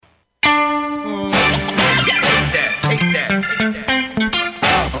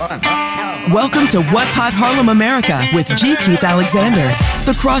Welcome to What's Hot Harlem America with G. Keith Alexander.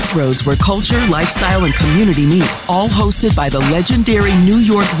 The crossroads where culture, lifestyle, and community meet. All hosted by the legendary New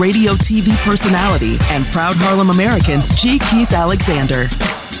York radio TV personality and proud Harlem American, G. Keith Alexander.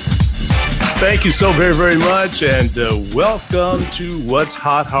 Thank you so very, very much. And welcome to What's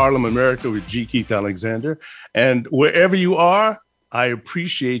Hot Harlem America with G. Keith Alexander. And wherever you are, I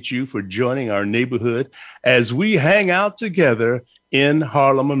appreciate you for joining our neighborhood as we hang out together in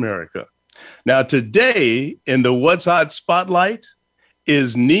Harlem, America. Now, today in the What's Hot Spotlight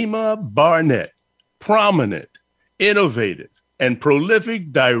is Nima Barnett, prominent, innovative, and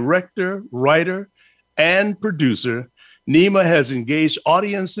prolific director, writer, and producer. Nima has engaged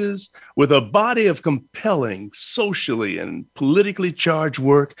audiences with a body of compelling, socially and politically charged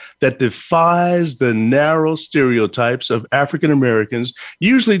work that defies the narrow stereotypes of African Americans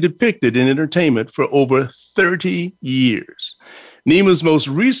usually depicted in entertainment for over 30 years. Nima's most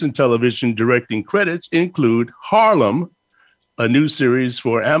recent television directing credits include Harlem, a new series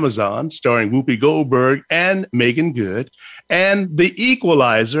for Amazon starring Whoopi Goldberg and Meagan Good, and The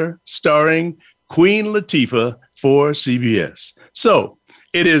Equalizer starring Queen Latifah for CBS. So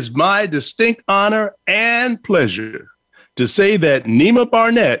it is my distinct honor and pleasure to say that Nima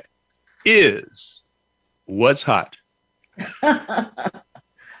Barnett is What's Hot.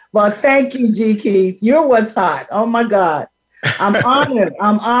 Well, thank you, G. Keith. You're What's Hot. Oh, my God. I'm honored.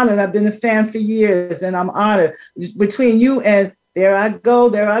 I'm honored. I've been a fan for years, and I'm honored. Between you and there I go,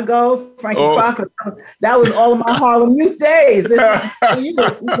 Frankie Crocker. That was all of my Harlem youth days. You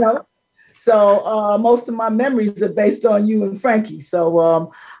know. So most of my memories are based on you and Frankie. So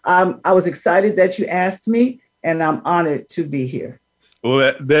I was excited that you asked me, and I'm honored to be here.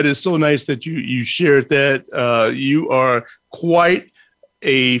 Well, that is so nice that you shared that. You are quite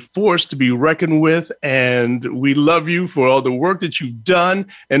a force to be reckoned with, and we love you for all the work that you've done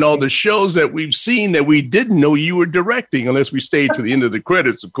and all the shows that we've seen that we didn't know you were directing, unless we stayed to the end of the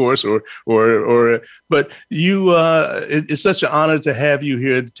credits, of course. But you, it's such an honor to have you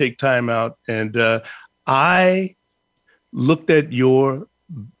here to take time out. And I looked at your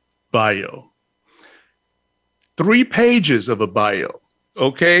bio, 3 pages of a bio.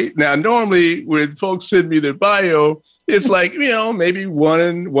 Okay. Now, normally when folks send me their bio, it's like, maybe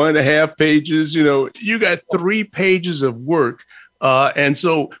 1.5 pages, you got 3 pages of work. And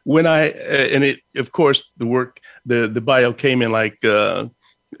so when of course, the work, the bio came in like, it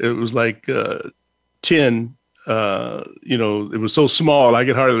was like 10, it was so small, I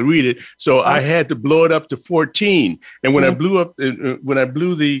could hardly read it. So I had to blow it up to 14. And when I blew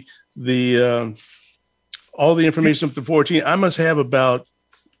the all the information up to 14, I must have about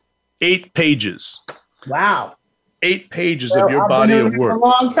 8 pages. Wow. 8 pages of your body of work. A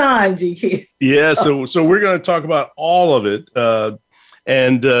long time, GK. Yeah, so we're going to talk about all of it. I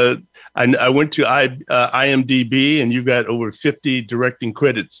went to IMDb, and you've got over 50 directing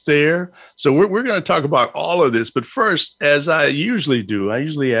credits there. So we're going to talk about all of this. But first, as I usually do, I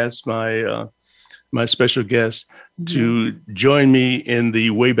usually ask my special guests to join me in the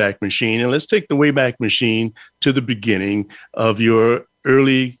Wayback Machine. And let's take the Wayback Machine to the beginning of your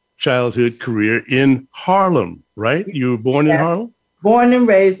early childhood career in Harlem, right? You were born in Harlem? Born and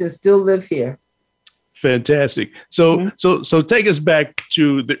raised and still live here. Fantastic. So take us back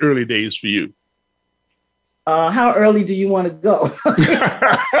to the early days for you. How early do you want to go?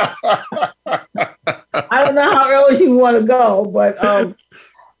 I don't know how early you want to go, but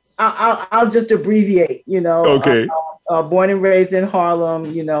I'll just abbreviate, Okay. Born and raised in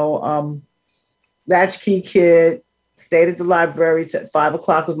Harlem, latchkey kid, stayed at the library till 5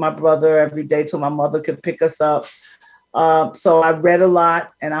 o'clock with my brother every day till my mother could pick us up. So I read a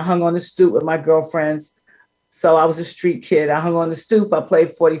lot, and I hung on the stoop with my girlfriends. So I was a street kid. I hung on the stoop. I played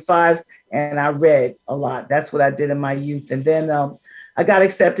 45s, and I read a lot. That's what I did in my youth. And then I got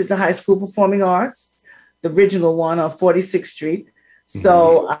accepted to high school performing arts, the original one on 46th Street.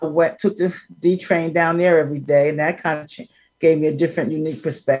 So I took the D train down there every day, and that kind of gave me a different, unique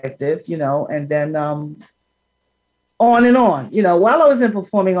perspective, and then on and on. While I was in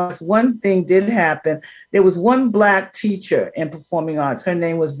performing arts, one thing did happen. There was one Black teacher in performing arts. Her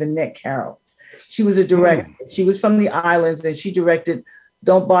name was Vinette Carroll. She was a director. She was from the islands, and she directed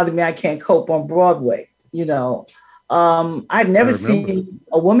Don't Bother Me, I Can't Cope on Broadway. I'd never seen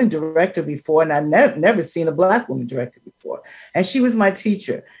a woman director before, and I'd never seen a Black woman director before. And she was my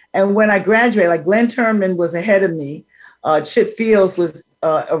teacher. And when I graduated, like Glenn Turman was ahead of me. Chip Fields was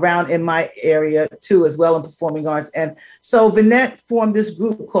around in my area too, as well, in performing arts. And so Vinette formed this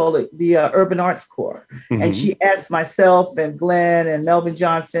group called the Urban Arts Corps. And she asked myself and Glenn and Melvin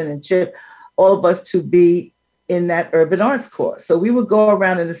Johnson and Chip, all of us to be in that urban arts course. So we would go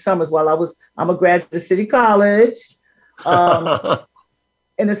around in the summers while I'm a graduate of City College.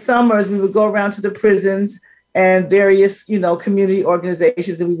 In the summers, we would go around to the prisons and various, community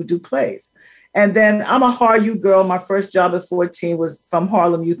organizations, and we would do plays. And then I'm a HARU girl. My first job at 14 was from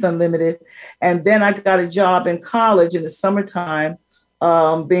Harlem Youth Unlimited. And then I got a job in college in the summertime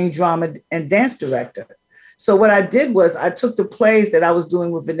being drama and dance director. So what I did was I took the plays that I was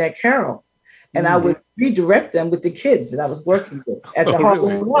doing with Vinette Carroll and I would redirect them with the kids that I was working with at the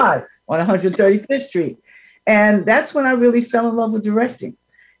Harlem Y on 135th Street. And that's when I really fell in love with directing.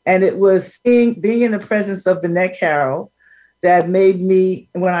 And it was being in the presence of Vinette Carroll that made me,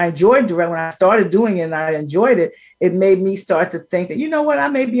 when I started doing it and I enjoyed it, it made me start to think that, you know what, I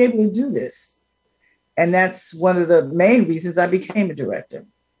may be able to do this. And that's one of the main reasons I became a director.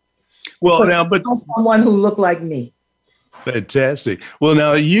 Well, now, but someone who looked like me. Fantastic. Well,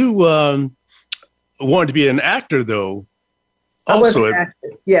 now you wanted to be an actor, though. Also,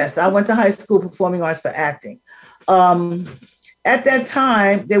 yes, I went to high school performing arts for acting. At that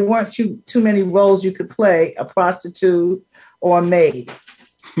time, there weren't too many roles you could play, a prostitute or a maid.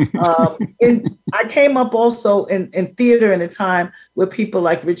 I came up also in theater in a time with people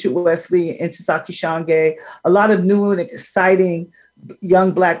like Richard Wesley and Tazaki Shange, a lot of new and exciting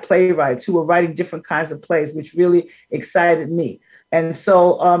young Black playwrights who were writing different kinds of plays, which really excited me. And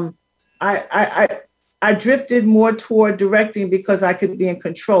so I drifted more toward directing because I could be in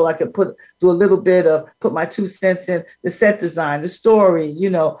control. I could put my 2 cents in the set design, the story,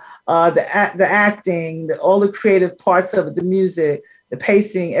 the acting, all the creative parts of it, the music, the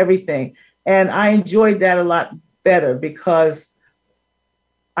pacing, everything. And I enjoyed that a lot better because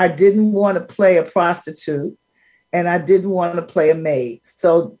I didn't want to play a prostitute and I didn't want to play a maid.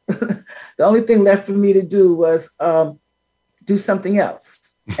 So the only thing left for me to do was do something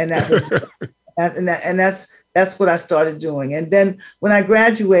else. And that was that's what I started doing. And then when I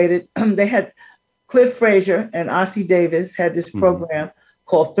graduated, they had Cliff Frazier and Ossie Davis had this program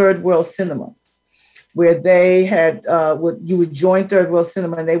called Third World Cinema, where they had you would join Third World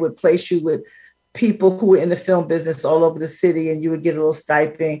Cinema and they would place you with people who were in the film business all over the city, and you would get a little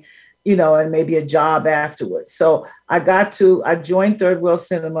stipend, and maybe a job afterwards. So I joined Third World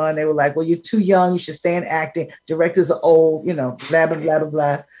Cinema, and they were like, well, you're too young, you should stay in acting. Directors are old, blah, blah, blah, blah,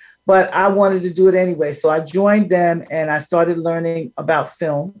 blah. But I wanted to do it anyway. So I joined them and I started learning about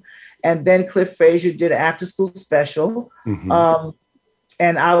film. And then Cliff Frazier did an after-school special.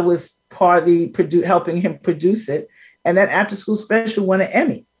 And I was partly helping him produce it. And that after-school special won an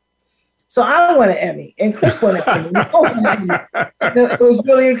Emmy. So I won an Emmy and Cliff won an Emmy. It was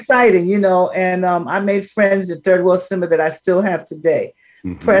really exciting, and I made friends at Third World Cinema that I still have today.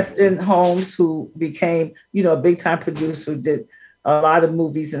 Preston Holmes, who became, a big-time producer, who did a lot of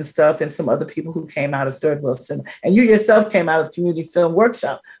movies and stuff, and some other people who came out of Third World Cinema. And you yourself came out of Community Film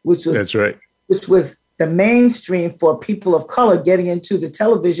Workshop, which was That's right. Which was the mainstream for people of color getting into the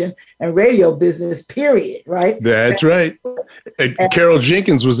television and radio business, period, right? That's right. And Carol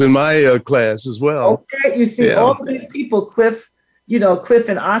Jenkins was in my class as well. Okay, you see, all of these people, Cliff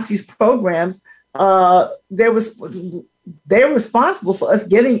and Ossie's programs, they're responsible for us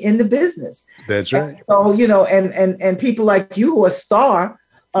getting in the business. That's right. And so, and people like you who are a star,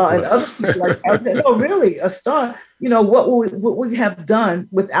 and other people like that, no, really a star, what would we have done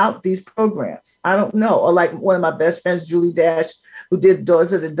without these programs? I don't know. Or like one of my best friends, Julie Dash, who did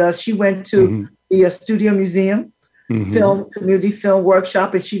Daughters of the Dust, she went to the Studio Museum, Community Film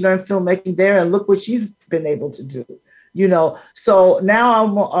Workshop, and she learned filmmaking there, and look what she's been able to do. So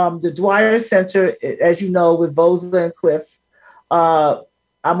now I'm the Dwyer Center, as you know, with Vosa and Cliff.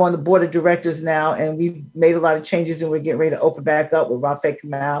 I'm on the board of directors now, and we've made a lot of changes, and we're getting ready to open back up with Rafe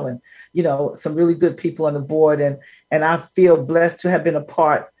Kamal and, some really good people on the board. And I feel blessed to have been a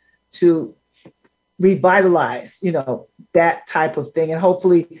part to revitalize, that type of thing. And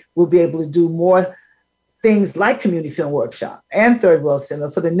hopefully we'll be able to do more things like Community Film Workshop and Third World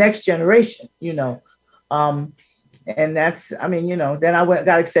Cinema for the next generation, and that's, then I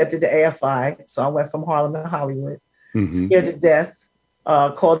got accepted to AFI. So I went from Harlem to Hollywood, scared to death,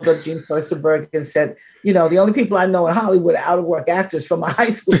 called up Gene Furstenberg and said, the only people I know in Hollywood are out-of-work actors from my high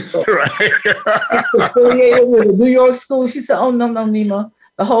school. So affiliated with a New York school. She said, oh, no, Nima.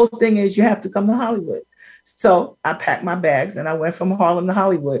 The whole thing is you have to come to Hollywood. So I packed my bags and I went from Harlem to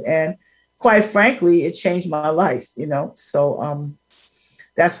Hollywood. And quite frankly, it changed my life, So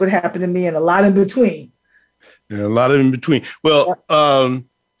that's what happened to me, and a lot in between. And a lot of in between. Well,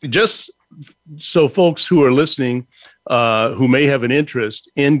 just so folks who are listening, who may have an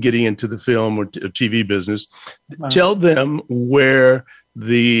interest in getting into the film or TV business, tell them where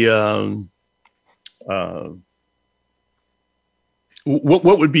the what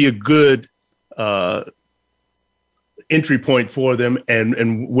would be a good entry point for them,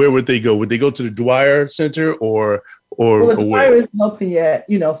 and where would they go? Would they go to the Dwyer Center or well, the Dwyer isn't open yet,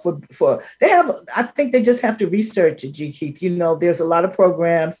 for they have, I think they just have to research it, G. Keith. There's a lot of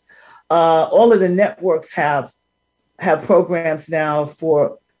programs. All of the networks have programs now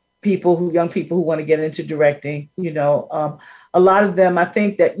for young people who want to get into directing. A lot of them, I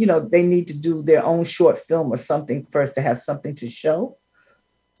think that, they need to do their own short film or something first to have something to show,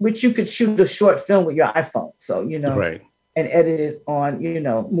 which you could shoot a short film with your iPhone. So, right. And edit it on,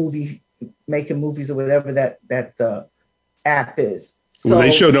 making movies or whatever that app is. So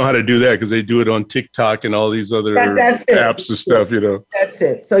they sure know how to do that because they do it on TikTok and all these other apps and stuff, That's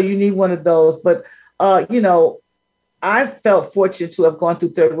it. So you need one of those. But, I felt fortunate to have gone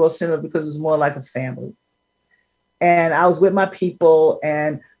through Third World Cinema because it was more like a family. And I was with my people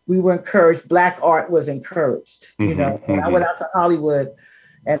and we were encouraged. Black art was encouraged, When I went out to Hollywood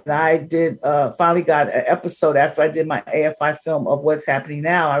and I did finally got an episode after I did my AFI film of What's Happening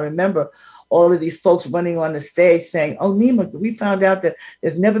Now. I remember all of these folks running on the stage saying, "Oh, Nima, we found out that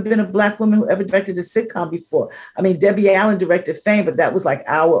there's never been a Black woman who ever directed a sitcom before." I mean, Debbie Allen directed Fame, but that was like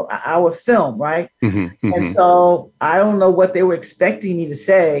our film, right? And so I don't know what they were expecting me to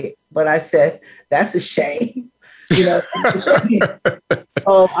say, but I said, "That's a shame." It's a shame.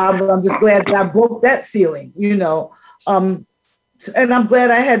 So I'm just glad that I broke that ceiling, and I'm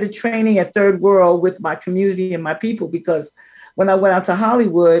glad I had the training at Third World with my community and my people, because when I went out to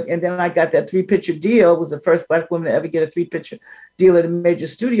Hollywood and then I got that 3-picture deal, was the first Black woman to ever get a 3-picture deal at a major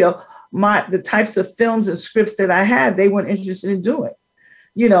studio. The types of films and scripts that I had, they weren't interested in doing.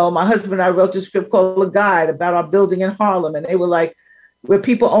 My husband and I wrote this script called The Guide about our building in Harlem. And they were like, where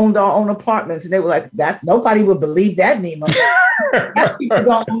people owned our own apartments. And they were like, nobody would believe that, Nima. People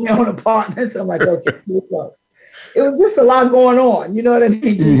don't own their own apartments. I'm like, okay, here we go. It was just a lot going on. You know what I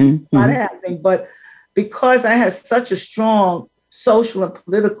mean? A lot happening. But because I had such a strong social and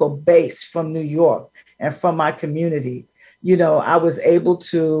political base from New York and from my community, I was able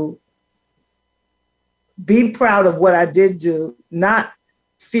to be proud of what I did do, not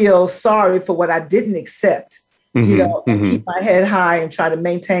feel sorry for what I didn't accept, and keep my head high and try to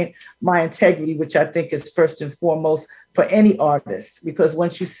maintain my integrity, which I think is first and foremost for any artist, because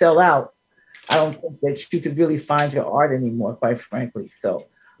once you sell out, I don't think that you could really find your art anymore, quite frankly. So,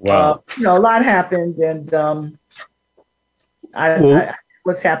 wow. A lot happened, and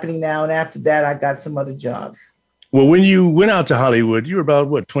what's happening now. And after that, I got some other jobs. Well, when you went out to Hollywood, you were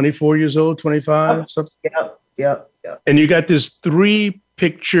about, 24 years old, 25? Something? Yep. And you got this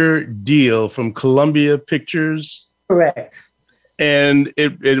 3-picture deal from Columbia Pictures? Correct. And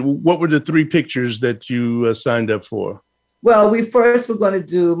what were the 3 pictures that you signed up for? Well, we first were going to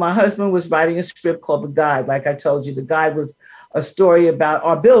do, my husband was writing a script called The Guide. Like I told you, The Guide was a story about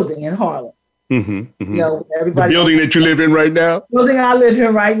our building in Harlem. Everybody. The building that you live in right now? Building I live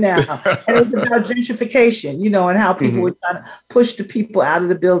in right now. And it was about gentrification, and how people were trying to push the people out of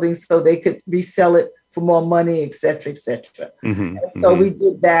the building so they could resell it for more money, et cetera, et cetera. And so we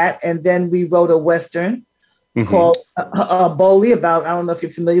did that. And then we wrote a Western called Boley, about, I don't know if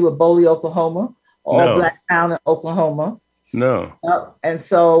you're familiar with Boley, Oklahoma, all Black town in Oklahoma. No. And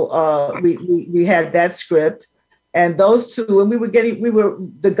so we had that script, and those two, and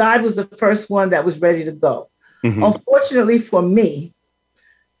The Guide was the first one that was ready to go. Unfortunately for me,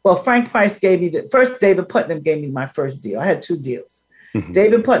 Frank Price gave me David Putnam gave me my first deal. I had 2 deals.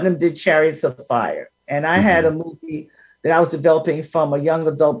 David Putnam did Chariots of Fire, and I had a movie that I was developing from a young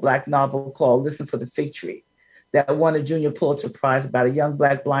adult Black novel called Listen for the Fig Tree that won a Junior Pulitzer Prize about a young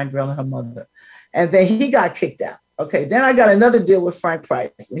Black blind girl and her mother. And then he got kicked out. Okay, then I got another deal with Frank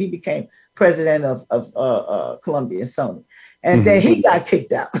Price when he became president of Columbia and Sony. And then he got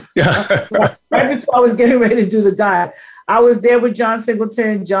kicked out. Right before I was getting ready to do The Guide, I was there with John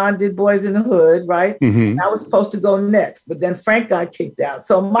Singleton. John did Boys in the Hood, right? I was supposed to go next, but then Frank got kicked out.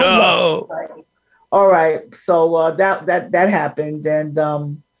 So my luck, all right. So that happened,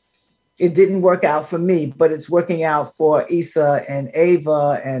 and it didn't work out for me, but it's working out for Issa and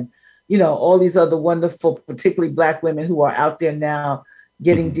Ava and all these other wonderful, particularly Black women who are out there now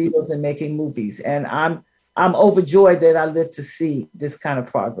getting deals and making movies. And I'm overjoyed that I live to see this kind of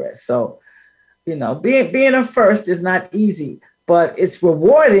progress. So, being a first is not easy, but it's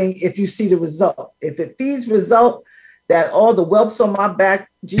rewarding if you see the result. If it feeds result that all the whelps on my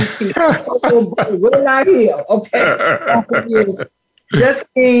back, we're not here, okay? Just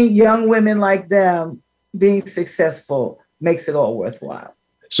seeing young women like them being successful makes it all worthwhile.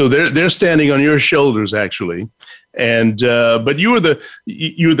 So they're standing on your shoulders, actually, and but you were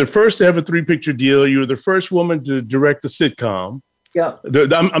the first to have a 3-picture deal. You were the first woman to direct a sitcom, Yeah.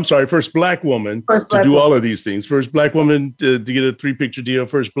 I'm sorry, first Black woman to do all of these things. First Black woman to get a 3-picture deal.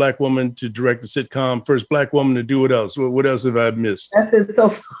 First Black woman to direct a sitcom. First Black woman to do what else? What else have I missed? That's it so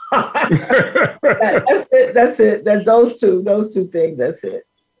far. That's it. That's those two things. That's it.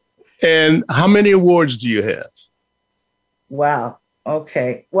 And how many awards do you have? Wow.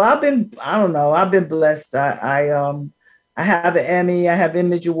 Okay. Well, I've been blessed. I have an Emmy. I have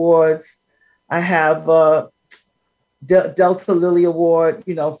Image Awards. I have Delta Lilly Award,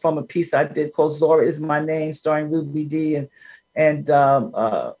 from a piece I did called Zora Is My Name, starring Ruby Dee and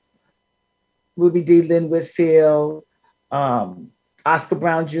Ruby Dee, Lynn Whitfield, Oscar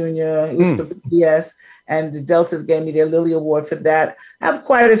Brown Jr., who's for PBS, and the Deltas gave me their Lilly Award for that. I have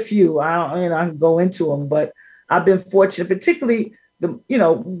quite a few. I can go into them, but I've been fortunate, particularly the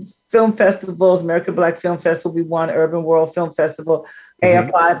film festivals, American Black Film Festival, we won, Urban World Film Festival,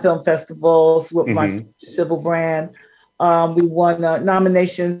 AFI Film Festivals with my Civil Brand. We won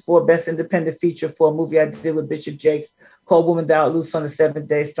nominations for Best Independent Feature for a movie I did with Bishop Jakes called Woman Thou Art Loose on the Seventh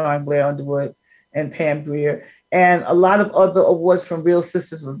Day, starring Blair Underwood and Pam Grier. And a lot of other awards from Real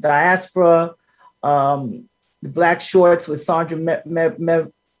Sisters of Diaspora, the Black Shorts with Sandra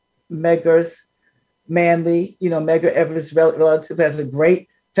Meggers Manley. Medgar Evers' relative has a great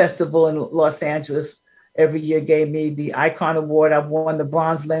festival in Los Angeles. Every year gave me the Icon Award. I've won the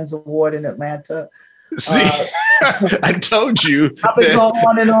Bronze Lens Award in Atlanta. See, I told you. I've been going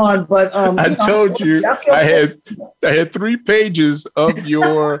on and on, but I told you I had 3 pages of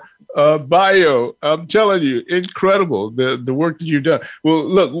your bio. I'm telling you, incredible the work that you've done. Well,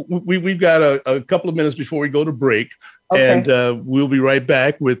 look, we've got a couple of minutes before we go to break. Okay. And we'll be right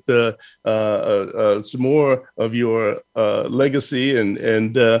back with some more of your legacy,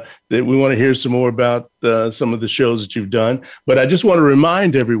 and that we want to hear some more about some of the shows that you've done. But I just want to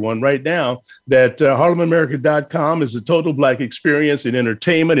remind everyone right now that HarlemAmerica.com is a total Black experience in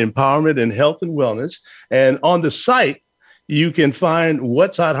entertainment, empowerment, and health and wellness. And on the site, you can find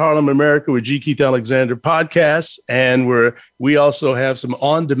What's Hot Harlem America with G. Keith Alexander podcasts, and we also have some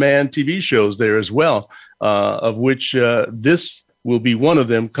on-demand TV shows there as well. Of which this will be one of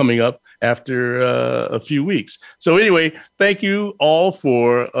them coming up after a few weeks. So anyway, thank you all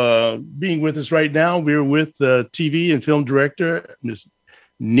for being with us right now. We're with TV and film director, Ms.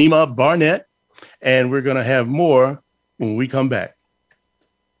 Nima Barnett, and we're going to have more when we come back.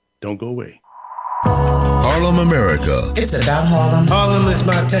 Don't go away. Harlem, America. It's about Harlem. Harlem is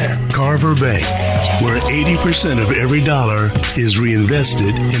my town. Carver Bank, where 80% of every dollar is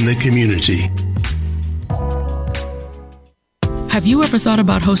reinvested in the community. Have you ever thought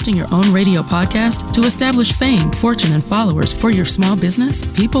about hosting your own radio podcast to establish fame, fortune, and followers for your small business?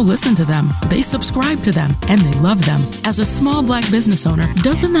 People listen to them, they subscribe to them, and they love them. As a small Black business owner,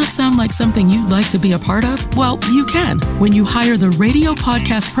 doesn't that sound like something you'd like to be a part of? Well, you can when you hire the radio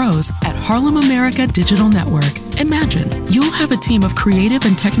podcast pros at Harlem America Digital Network. Imagine, you'll have a team of creative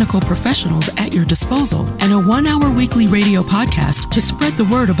and technical professionals at your disposal and a 1-hour weekly radio podcast to spread the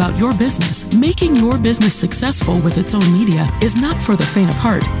word about your business. Making your business successful with its own media is not for the faint of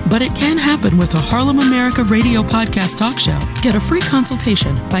heart, but it can happen with a Harlem America radio podcast talk show. Get a free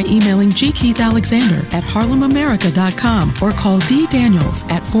consultation by emailing G. Keith Alexander at harlemamerica.com or call D. Daniels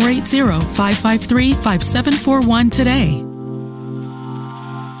at 480-553-5741 today.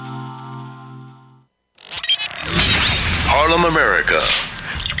 Harlem, America,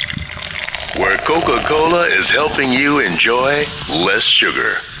 where Coca-Cola is helping you enjoy less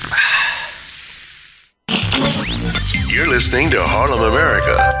sugar. You're listening to Harlem,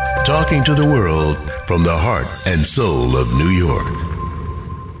 America, talking to the world from the heart and soul of New York.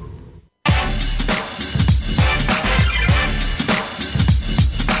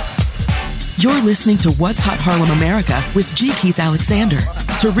 You're listening to What's Hot Harlem America with G. Keith Alexander.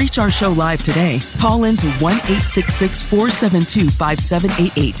 To reach our show live today, call in to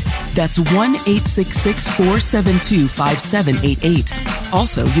 1-866-472-5788. That's 1-866-472-5788.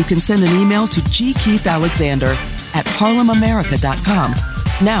 Also, you can send an email to gkeithalexander@harlemamerica.com.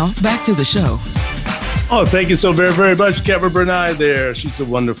 Now, back to the show. Oh, thank you so very, very much, Kevin Bernay there. She's a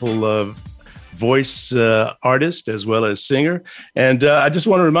wonderful voice artist as well as singer. And I just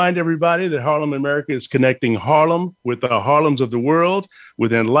want to remind everybody that Harlem America is connecting Harlem with the Harlems of the world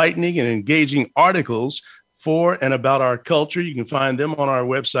with enlightening and engaging articles for and about our culture. You can find them on our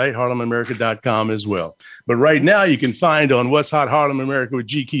website, harlemamerica.com as well. But right now you can find on What's Hot Harlem America with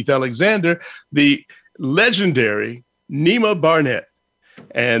G. Keith Alexander, the legendary Nima Barnett.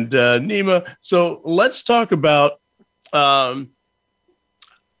 And Nima, so let's talk about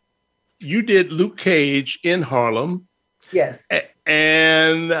you did Luke Cage in Harlem. Yes.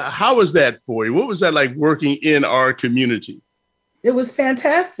 And how was that for you? What was that like working in our community? It was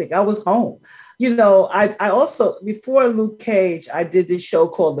fantastic. I was home. You know, I also, before Luke Cage, I did this show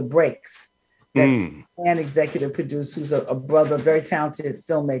called The Breaks. That's an executive producer who's a brother, a very talented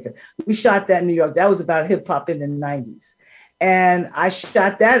filmmaker. We shot that in New York. That was about hip hop in the 90s. And I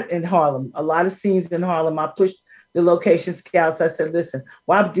shot that in Harlem. A lot of scenes in Harlem. I pushed the location scouts. I said, listen,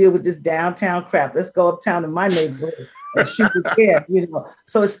 why deal with this downtown crap? Let's go uptown in my neighborhood and shoot it there, you know.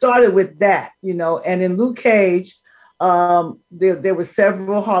 So it started with that, you know. And in Luke Cage, there were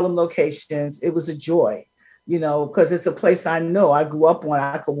several Harlem locations. It was a joy, you know, because it's a place I know. I grew up on.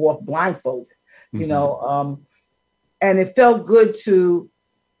 I could walk blindfolded, you know. And it felt good to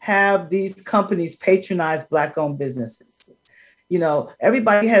have these companies patronize Black-owned businesses. You know,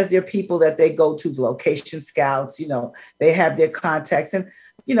 everybody has their people that they go to, location scouts, you know, they have their contacts. And,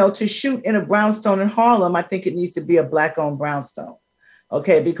 you know, to shoot in a brownstone in Harlem, I think it needs to be a Black-owned brownstone.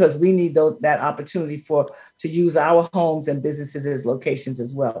 Okay, because we need that opportunity to use our homes and businesses as locations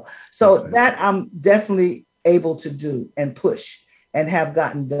as well. So that I'm definitely able to do and push and have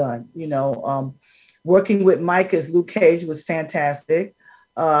gotten done. You know, working with Mike as Luke Cage was fantastic.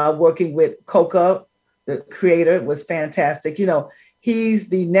 Working with Coca, the creator, was fantastic. You know, he's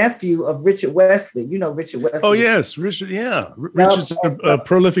the nephew of Richard Wesley. You know Richard Wesley. Oh, yes, Richard. Yeah, Richard's a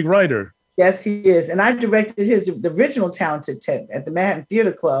prolific writer. Yes, he is. And I directed the original Talented Ted at the Manhattan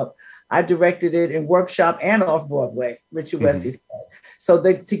Theater Club. I directed it in workshop and off Broadway, Richard Wesley's play. So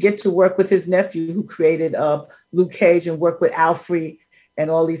to get to work with his nephew who created Luke Cage and work with Alfred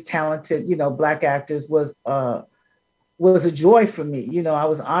and all these talented, you know, Black actors was a joy for me. You know, I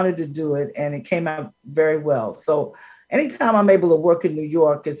was honored to do it and it came out very well. So anytime I'm able to work in New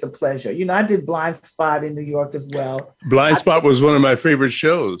York, it's a pleasure. You know, I did Blind Spot in New York as well. Blind Spot was one of my favorite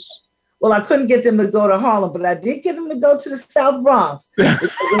shows. Well, I couldn't get them to go to Harlem, but I did get them to go to the South Bronx. There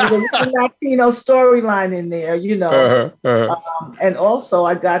was a Latino storyline in there, you know. And also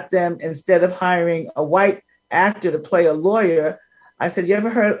I got them, instead of hiring a white actor to play a lawyer, I said, you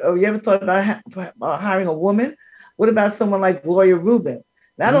ever thought about hiring a woman? What about someone like Gloria Rubin?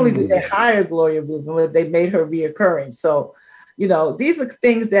 Not only did they hire Gloria Rubin, but they made her reoccurring. So, you know, these are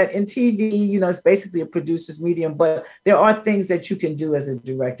things that in TV, you know, it's basically a producer's medium, but there are things that you can do as a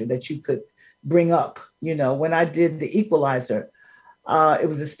director that you could bring up. You know, when I did The Equalizer, it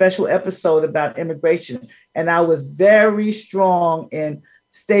was a special episode about immigration. And I was very strong in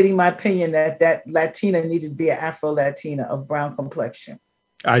stating my opinion that Latina needed to be an Afro-Latina of brown complexion.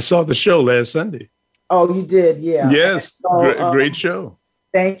 I saw the show last Sunday. Oh, you did? Yeah. Yes. So, great show.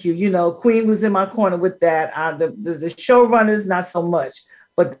 Thank you. You know, Queen was in my corner with that. The showrunners, not so much,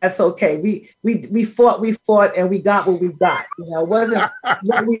 but that's okay. We fought, and we got what we got. You know, it wasn't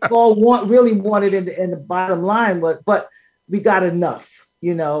what we all really wanted in the bottom line, but we got enough.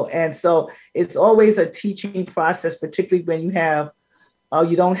 You know, and so it's always a teaching process, particularly when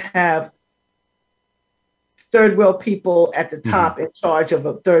you don't have third world people at the top in charge of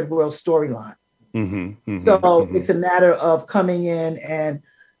a third world storyline. It's a matter of coming in and,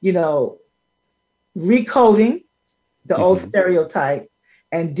 you know, recoding the old stereotype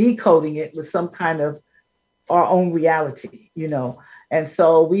and decoding it with some kind of our own reality, you know. And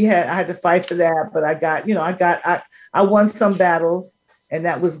so I had to fight for that, but I won some battles and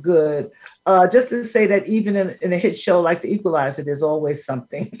that was good. Just to say that even in a hit show like The Equalizer, there's always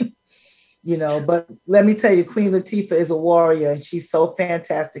something, you know. But let me tell you, Queen Latifah is a warrior and she's so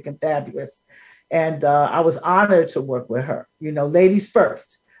fantastic and fabulous. And I was honored to work with her. You know, ladies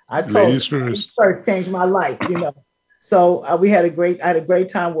first. Ladies first changed my life. You know, so I had a great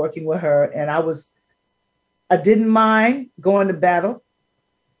time working with her, and I didn't mind going to battle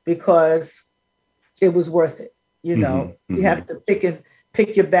because it was worth it. You know, you have to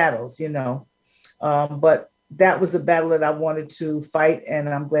pick your battles. You know, but that was a battle that I wanted to fight, and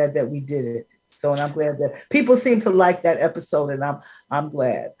I'm glad that we did it. So, and I'm glad that people seem to like that episode, and I'm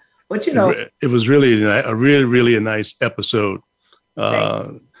glad. But, you know, it was really a nice episode,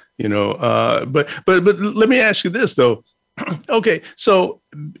 you know, but let me ask you this, though. OK, so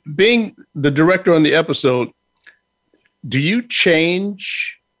being the director on the episode, do you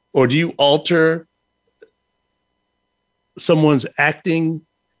change or do you alter someone's acting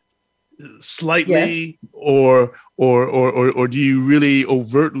slightly or do you really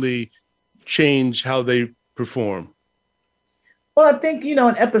overtly change how they perform? Well, I think, you know,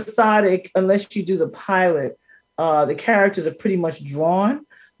 in episodic, unless you do the pilot, the characters are pretty much drawn,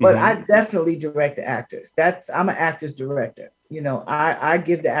 but I definitely direct the actors. I'm an actor's director. You know, I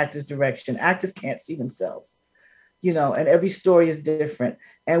give the actors direction. Actors can't see themselves, you know, and every story is different.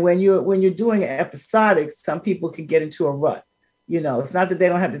 And when you're doing an episodic, some people can get into a rut. It's not that they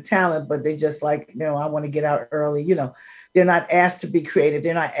don't have the talent, but they just like, I want to get out early. They're not asked to be creative.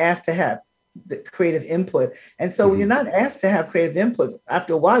 They're not asked to have the creative input. And so when you're not asked to have creative input,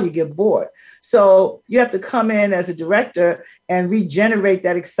 after a while you get bored. So you have to come in as a director and regenerate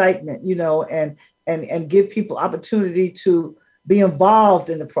that excitement, and give people opportunity to be involved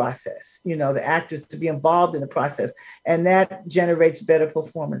in the process, the actors to be involved in the process. And that generates better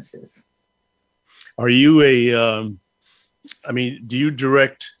performances. Are you do you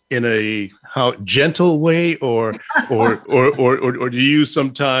direct in a gentle way or do you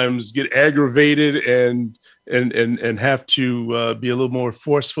sometimes get aggravated and have to be a little more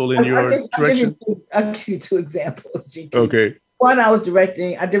forceful in your direction? I'll give you 2 examples, GK. Okay. One, I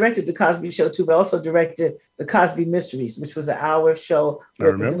directed The Cosby Show too, but also directed The Cosby Mysteries, which was an hour show. I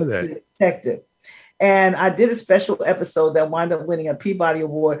remember that. Detective. And I did a special episode that wound up winning a Peabody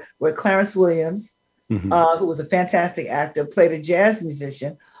Award where Clarence Williams, who was a fantastic actor, played a jazz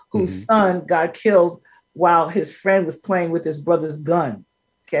musician whose son got killed while his friend was playing with his brother's gun.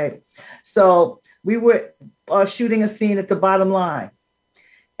 Okay. So we were shooting a scene at the Bottom Line.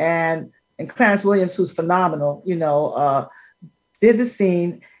 And Clarence Williams, who's phenomenal, did the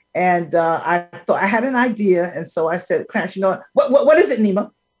scene. And I thought I had an idea. And so I said, Clarence, what is it,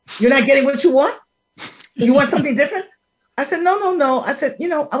 Nima? You're not getting what you want? You want something different? I said, no. I said,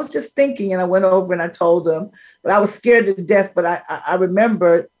 I was just thinking, and I went over and I told him, but I was scared to death. But I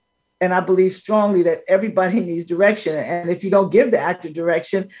remembered, and I believe strongly that everybody needs direction. And if you don't give the actor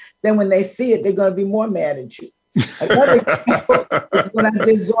direction, then when they see it, they're going to be more mad at you. Another example is when I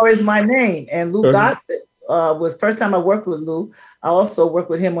did Zora Is My Name, and Lou Gossett was first time I worked with Lou. I also worked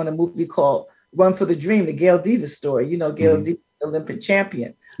with him on a movie called Run for the Dream, the Gail Davis story. Gail Davis, Olympic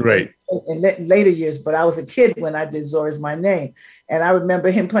champion. Right. In later years, but I was a kid when I did Zora Is My Name. And I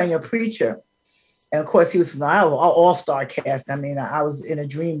remember him playing a preacher. And of course, he was from our all-star cast. I mean, I was in a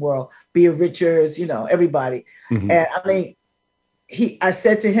dream world. Bea Richards, everybody. And I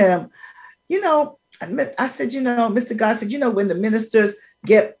said to him, I said, Mr. Gossett, when the ministers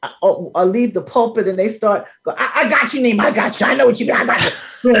leave the pulpit and they start go, I got you, Nima, I got you. I know what you got. I got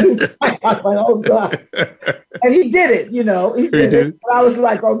you. I was like, oh God. And he did it, he did it. But I was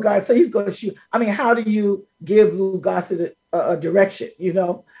like, oh God, so he's going to shoot. I mean, how do you give Lou Gossett a direction,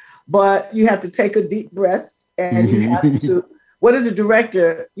 But you have to take a deep breath and you have to, what is a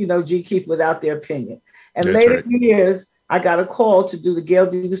director, G. Keith, without their opinion? And That's later right. years, I got a call to do the Gail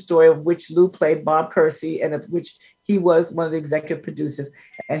Davis story, of which Lou played Bob Kersey and of which he was one of the executive producers.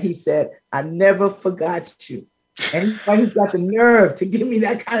 And he said, I never forgot you. And he's got the nerve to give me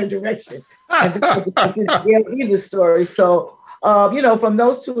that kind of direction. And I did the Gail Davis story. So, from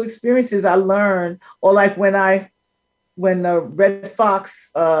those 2 experiences, I learned, or like when Red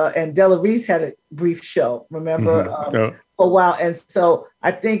Fox and Della Reese had a brief show, remember, for a while. And so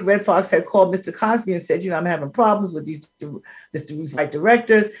I think Red Fox had called Mr. Cosby and said, I'm having problems with these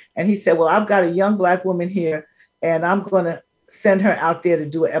directors. And he said, well, I've got a young Black woman here and I'm going to send her out there to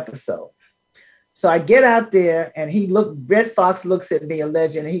do an episode. So I get out there and Red Fox looks at me, a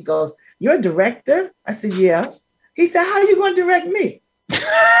legend, and he goes, you're a director? I said, yeah. He said, how are you going to direct me?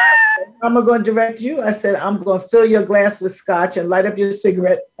 I'm going to direct you. I said, I'm going to fill your glass with scotch and light up your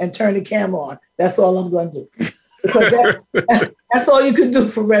cigarette and turn the camera on. That's all I'm going to do. Because that's all you can do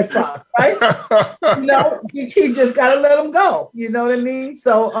for Red Fox, right? You just got to let them go. You know what I mean?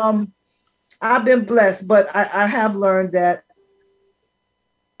 So I've been blessed, but I have learned that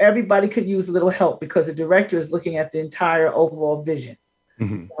everybody could use a little help because the director is looking at the entire overall vision,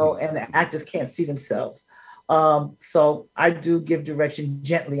 and the actors can't see themselves. So I do give direction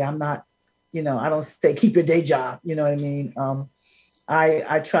gently. I'm not, I don't say keep your day job. You know what I mean?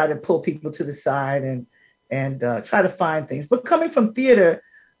 I try to pull people to the side and try to find things. But coming from theater,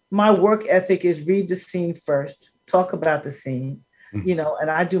 my work ethic is read the scene first, talk about the scene, and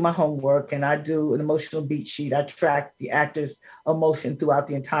I do my homework and I do an emotional beat sheet. I track the actor's emotion throughout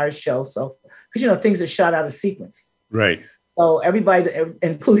the entire show. So, because, things are shot out of sequence. Right. So everybody,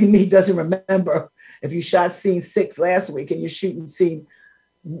 including me, doesn't remember if you shot scene 6 last week and you're shooting scene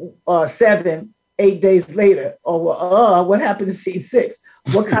 7, 8 days later, or what happened to scene 6?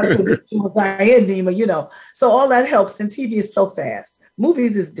 What kind of position was I in, Nima? So all that helps. And TV is so fast.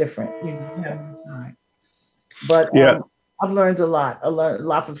 Movies is different. You have more time. But I've learned a lot. I learned a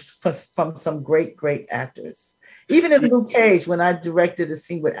lot from some great, great actors. Even in Luke Cage, when I directed a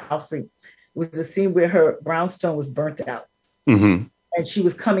scene with Alfre, it was a scene where her brownstone was burnt out. And she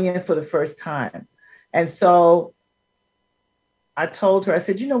was coming in for the first time. And so I told her, I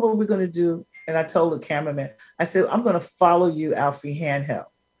said, you know what we're going to do? And I told the cameraman, I said, I'm going to follow you, Alfre, handheld.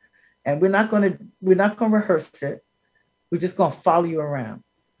 And we're not going to rehearse it. We're just going to follow you around.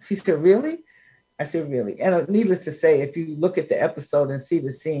 She said, really? I said, really? And needless to say, if you look at the episode and see the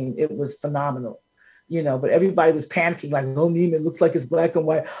scene, it was phenomenal, but everybody was panicking like, oh, Neiman, it looks like it's black and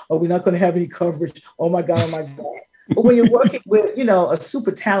white. Oh, we're not going to have any coverage. Oh my God, oh my God. But when you're working with, a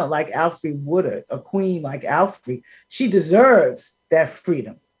super talent like Alfre Woodard, a queen like Alfre, she deserves that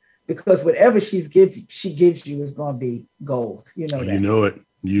freedom because whatever she gives you is going to be gold. You know that.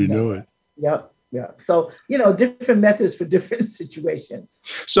 You know it. Yep. Yeah. So, different methods for different situations.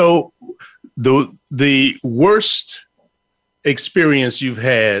 So the worst experience you've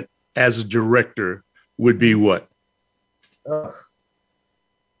had as a director would be what? Ugh.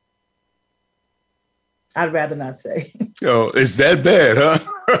 I'd rather not say. Oh, it's that bad,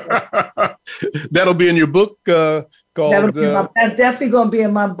 huh? That'll be in your book called... That's definitely going to be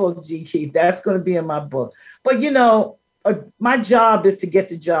in my book, G. Keith. That's going to be in my book. But, my job is to get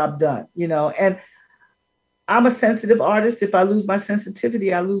the job done, and I'm a sensitive artist. If I lose my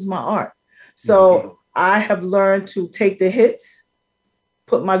sensitivity, I lose my art. So I have learned to take the hits,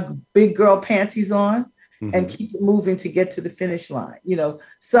 put my big girl panties on, and keep it moving to get to the finish line.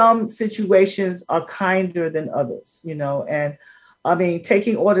 Some situations are kinder than others, and I mean,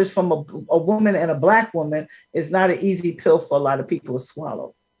 taking orders from a woman and a Black woman is not an easy pill for a lot of people to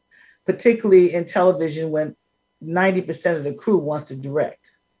swallow, particularly in television when 90% of the crew wants to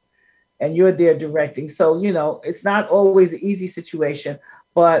direct and you're there directing. So, it's not always an easy situation,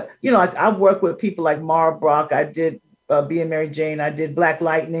 but, I've worked with people like Mara Brock. I did Being Mary Jane. I did Black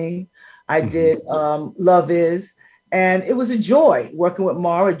Lightning. I did Love Is. And it was a joy working with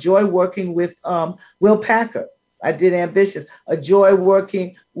Mara, a joy working with Will Packer. I did Ambitious, a joy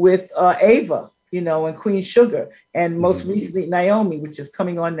working with Ava, and Queen Sugar, and most recently Naomi, which is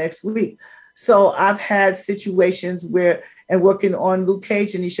coming on next week. So I've had situations and working on Luke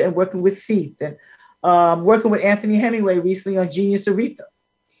Cage and working with Seath and working with Anthony Hemingway recently on Genius Aretha.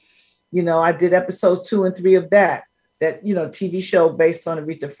 I did episodes 2 and 3 of that TV show based on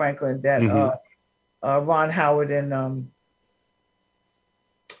Aretha Franklin that Ron Howard and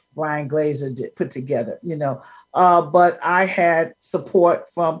Brian Glazer put together, but I had support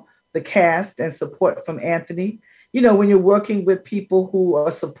from the cast and support from Anthony. When you're working with people who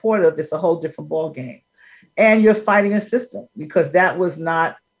are supportive, it's a whole different ballgame. And you're fighting a system because that was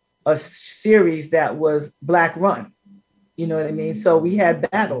not a series that was Black run. You know what I mean? So we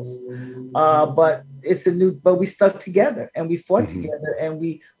had battles, but we stuck together and we fought together and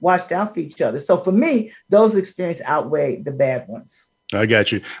we watched out for each other. So for me, those experiences outweigh the bad ones. I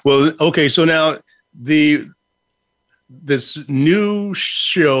got you. Well, okay. So now this new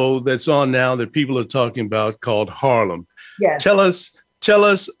show that's on now that people are talking about called Harlem. Yes. Tell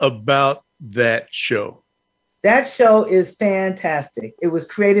us about that show. That show is fantastic. It was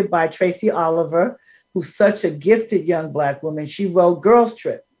created by Tracy Oliver, who's such a gifted young Black woman. She wrote Girls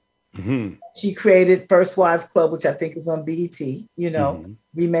Trip. She created First Wives Club, which I think is on BET,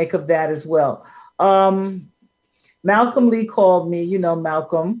 remake of that as well. Malcolm Lee called me,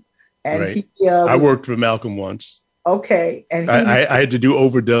 Malcolm. And right. I worked for Malcolm once. Okay. And I had to do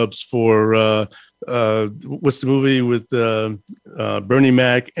overdubs for what's the movie with Bernie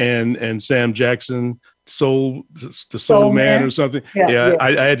Mac and Sam Jackson, Soul Man or something. Yeah.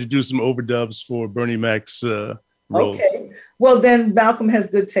 I had to do some overdubs for Bernie Mac's role. Okay. Well, then Malcolm has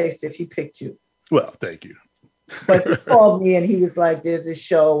good taste if he picked you. Well, thank you. But he called me and he was like, there's this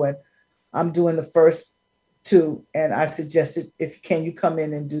show and I'm doing the first 2. And I suggested, can you come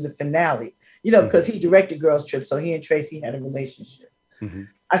in and do the finale? Because he directed Girls Trip. So he and Tracy had a relationship.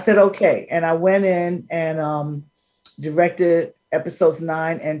 I said, okay. And I went in and directed episodes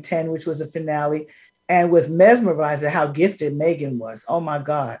 9 and 10, which was a finale, and was mesmerized at how gifted Megan was. Oh my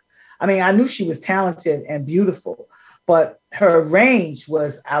God. I mean, I knew she was talented and beautiful, but her range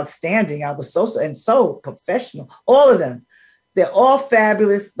was outstanding. I was so professional. All of them. They're all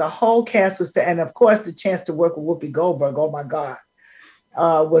fabulous. The whole cast was, and of course, the chance to work with Whoopi Goldberg, oh my God,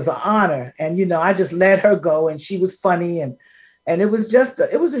 was an honor. And, I just let her go and she was funny. And it was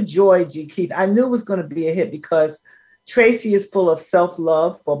it was a joy, G. Keith. I knew it was going to be a hit because Tracy is full of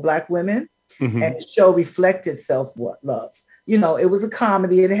self-love for Black women and the show reflected self-love. It was a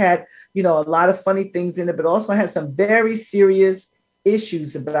comedy. It had, a lot of funny things in it, but also had some very serious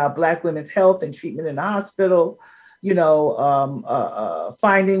issues about Black women's health and treatment in the hospital,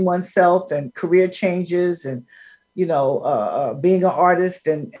 finding oneself and career changes and, being an artist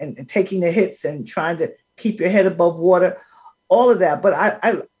and taking the hits and trying to keep your head above water, all of that. But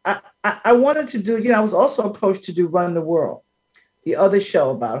I wanted to do, I was also approached to do Run the World, the other show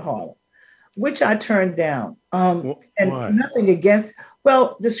about Harlem. which I turned down. And why? Nothing against,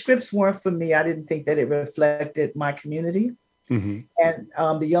 well, the scripts weren't for me. I didn't think that it reflected my community. Mm-hmm.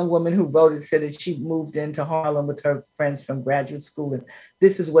 And the young woman who wrote it said that she moved into Harlem with her friends from graduate school, and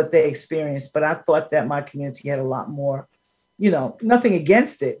this is what they experienced. But I thought that my community had a lot more, nothing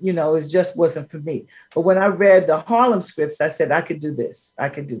against it, it just wasn't for me. But when I read the Harlem scripts, I said, I could do this.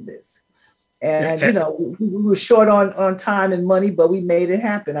 And, we were short on time and money, but we made it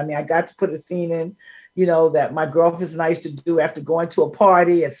happen. I mean, I got to put a scene in, that my girlfriends and I used to do after going to a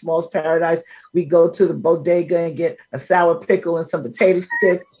party at Small's Paradise. We go to the bodega and get a sour pickle and some potato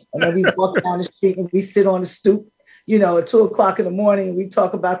chips. And then we walk down the street and we sit on the stoop, at 2:00 in the morning, and we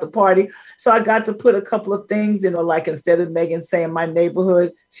talk about the party. So I got to put a couple of things, like instead of Megan saying my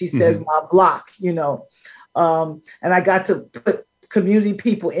neighborhood, she says my block, and I got to put community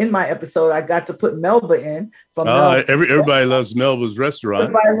people in my episode. I got to put Melba in from Melba. Everybody loves Melba's restaurant.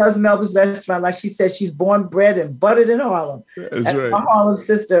 Everybody loves Melba's restaurant. Like she said, she's born, bred, and buttered in Harlem. That's right. My Harlem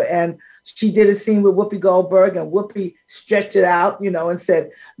sister. And she did a scene with Whoopi Goldberg, and Whoopi stretched it out, and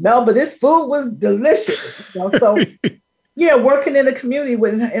said, Melba, this food was delicious. So yeah, working in the community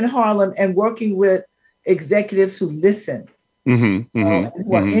in Harlem and working with executives who listen, who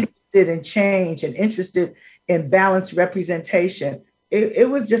are interested in change and interested in balanced representation. It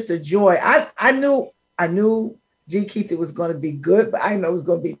was just a joy. I knew G. Keith, it was going to be good, but I didn't know it was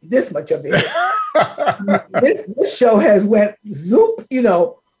going to be this much of it. this show has went zoop,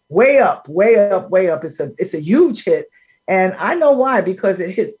 way up. It's a huge hit. And I know why, because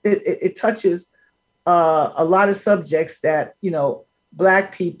it touches a lot of subjects that,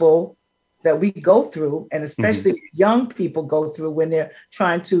 Black people that we go through, and especially young people go through when they're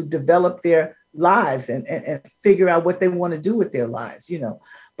trying to develop their lives and figure out what they want to do with their lives,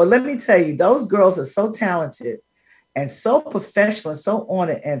 But let me tell you, those girls are so talented and so professional and so on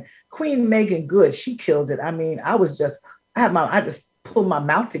it. And Queen Megan Good, she killed it. I mean, I just pulled my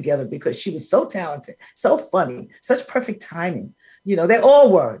mouth together because she was so talented, so funny, such perfect timing. They all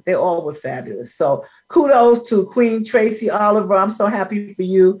were fabulous. So kudos to Queen Tracy Oliver. I'm so happy for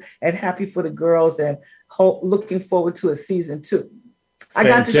you and happy for the girls, and looking forward to a season 2. I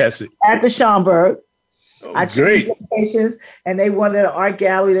Fantastic. got to at the Schomburg. I Great. changed locations, and they wanted an art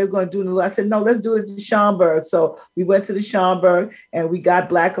gallery. They were going to do it. I said, no, let's do it at the Schomburg. So we went to the Schomburg, and we got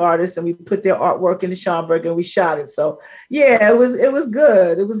Black artists, and we put their artwork in the Schomburg, and we shot it. So yeah, it was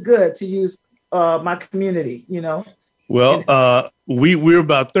good. It was good to use my community, Well, we're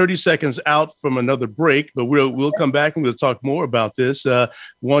about 30 seconds out from another break, but we'll come back and we'll talk more about this.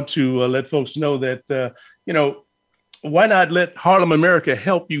 Want to let folks know that, why not let Harlem America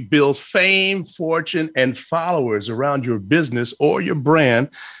help you build fame, fortune, and followers around your business or your brand,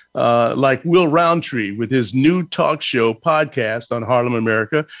 like Will Roundtree with his new talk show podcast on Harlem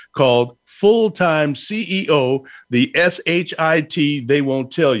America called Full-Time CEO, the SHIT They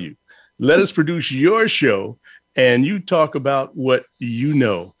Won't Tell You. Let us produce your show, and you talk about what you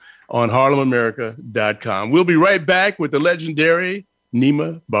know on HarlemAmerica.com. We'll be right back with the legendary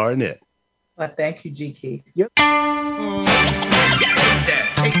Nima Barnett. Well, thank you, G. Keith. The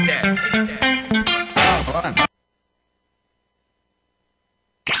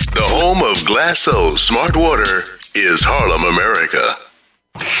home of Glasso Smart Water is Harlem America.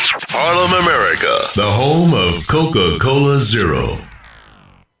 Harlem America, the home of Coca-Cola Zero.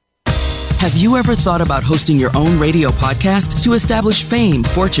 Have you ever thought about hosting your own radio podcast to establish fame,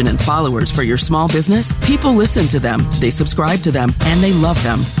 fortune, and followers for your small business? People listen to them, they subscribe to them, and they love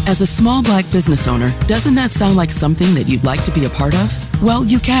them. As a small Black business owner, doesn't that sound like something that you'd like to be a part of? Well,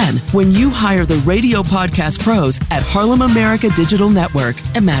 you can when you hire the radio podcast pros at Harlem America Digital Network.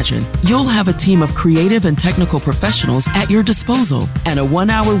 Imagine, you'll have a team of creative and technical professionals at your disposal and a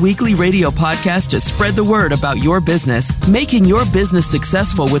 1-hour weekly radio podcast to spread the word about your business. Making your business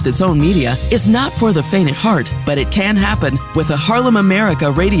successful with its own media is not for the faint at heart, but it can happen with a Harlem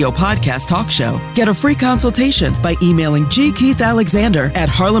America radio podcast talk show. Get a free consultation by emailing G. Keith Alexander at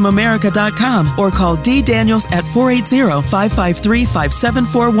HarlemAmerica.com or call D. Daniels at 480-553-5741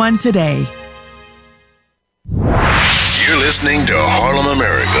 today. You're listening to Harlem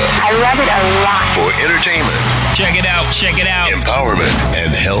America. I love it a lot. For entertainment. Check it out. Empowerment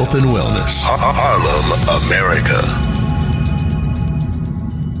and health and wellness. Harlem America.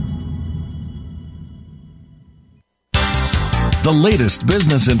 The latest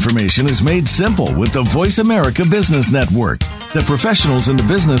business information is made simple with the Voice America Business Network. The professionals in the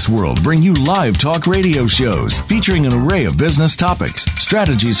business world bring you live talk radio shows featuring an array of business topics,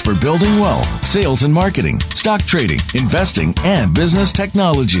 strategies for building wealth, sales and marketing, stock trading, investing, and business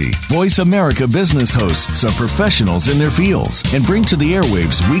technology. Voice America Business hosts are professionals in their fields and bring to the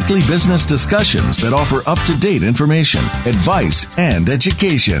airwaves weekly business discussions that offer up-to-date information, advice, and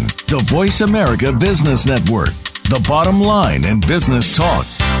education. The Voice America Business Network. The bottom line in business talk.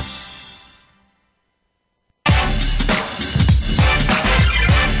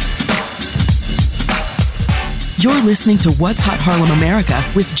 You're listening to What's Hot Harlem America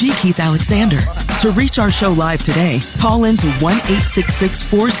with G. Keith Alexander. To reach our show live today, call in to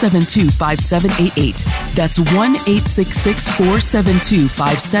 1-866-472-5788. That's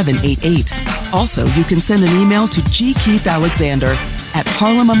 1-866-472-5788. Also, you can send an email to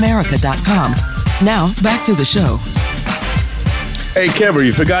gkeithalexander@harlemamerica.com. Now, back to the show. Hey, Kevin,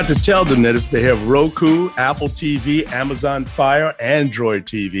 you forgot to tell them that if they have Roku, Apple TV, Amazon Fire, Android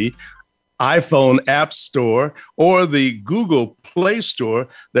TV, iPhone App Store, or the Google Play Store,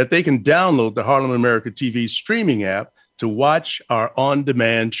 that they can download the Harlem America TV streaming app to watch our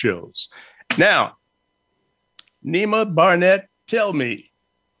on-demand shows. Now, Nima Barnett, tell me,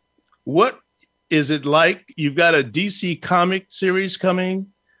 what is it like? You've got a DC comic series coming.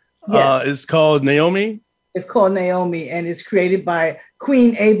 Yes. It's called Naomi. It's called Naomi, and it's created by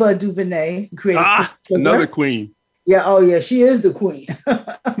Queen Ava DuVernay. Another queen. Yeah, oh yeah, she is the queen.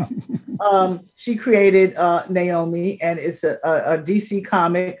 She created Naomi, and it's a DC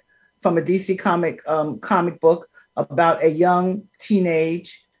comic from a DC comic book about a young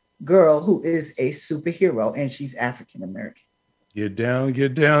teenage girl who is a superhero, and she's African American. Get down,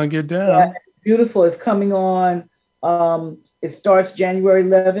 get down, get down. Yeah, beautiful. It's coming on. It starts January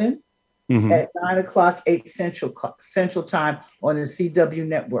 11th at 9:00, 8 Central Time on the CW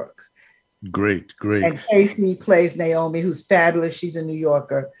network. Great, great. And Casey plays Naomi, who's fabulous. She's a New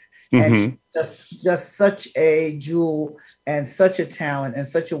Yorker. And she's just such a jewel and such a talent and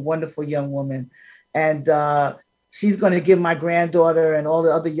such a wonderful young woman. And she's going to give my granddaughter and all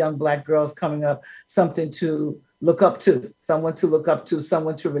the other young Black girls coming up something to look up to, someone to look up to,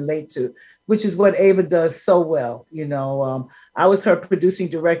 someone to relate to, which is what Ava does so well. You know, I was her producing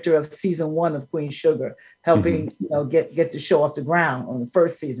director of season 1 of Queen Sugar, helping get the show off the ground on the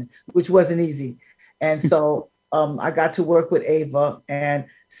first season, which wasn't easy. And so I got to work with Ava and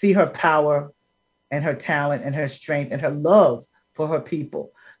see her power and her talent and her strength and her love for her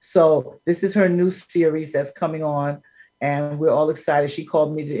people. So this is her new series that's coming on, and we're all excited. She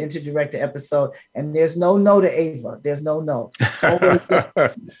called me to interdirect the episode, and there's no to Ava. There's no.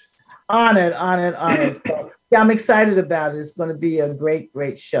 Honored. So, yeah, I'm excited about it. It's going to be a great,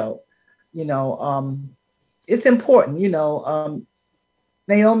 great show. You know, it's important. You know,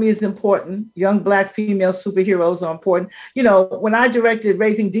 Naomi is important. Young Black female superheroes are important. You know, when I directed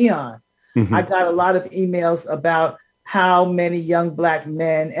Raising Dion, I got a lot of emails about how many young Black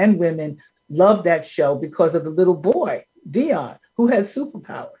men and women loved that show because of the little boy, Dion, who had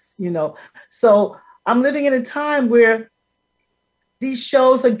superpowers, you know. So I'm living in a time where these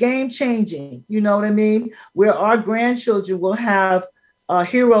shows are game changing, you know what I mean? Where our grandchildren will have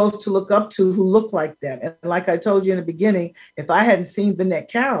heroes to look up to who look like them. And like I told you in the beginning, if I hadn't seen Vinette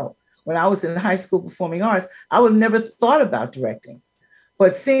Carroll when I was in high school performing arts, I would have never thought about directing.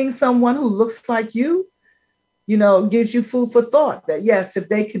 But seeing someone who looks like you know, gives you food for thought that, yes, if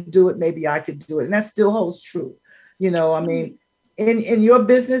they could do it, maybe I could do it. And that still holds true. You know, I mean, in your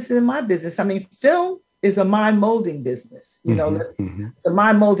business and in my business, I mean, film is a mind molding business. You know, it's a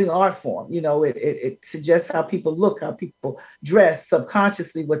mind molding art form. You know, it suggests how people look, how people dress,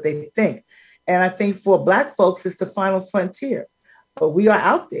 subconsciously what they think. And I think for Black folks, it's the final frontier. But we are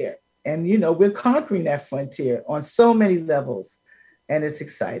out there and, you know, we're conquering that frontier on so many levels. And it's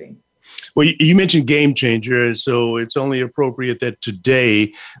exciting. Well, you mentioned game changer, so it's only appropriate that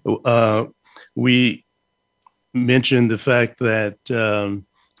today we mention the fact that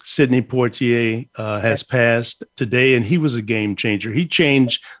Sidney Poitier has passed today, and he was a game changer. He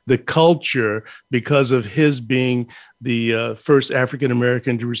changed the culture because of his being the first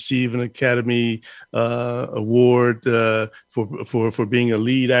African-American to receive an Academy Award for being a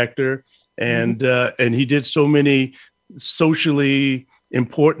lead actor. And he did so many socially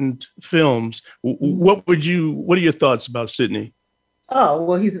important films. What are your thoughts about Sidney? Oh,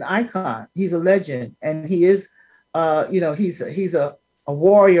 well, he's an icon. He's a legend. And he is, he's a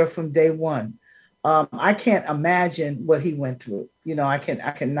warrior from day one. I can't imagine what he went through. You know, I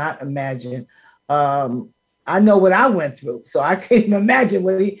cannot imagine. I know what I went through, so I can't even imagine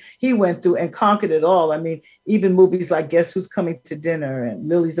what he went through and conquered it all. I mean, even movies like Guess Who's Coming to Dinner and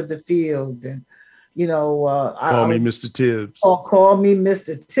Lilies of the Field, and Call Me Mr. Tibbs. Call Me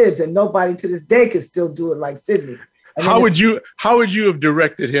Mr. Tibbs, and nobody to this day can still do it like Sidney. How would you have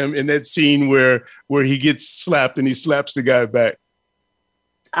directed him in that scene where he gets slapped and he slaps the guy back?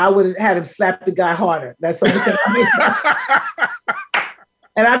 I would have had him slap the guy harder. That's the only thing I mean.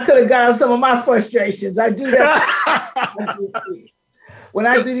 And I could have got out some of my frustrations. I do that. When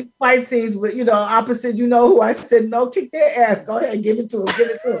I do these fight scenes with, opposite, who I said, no, kick their ass. Go ahead, give it to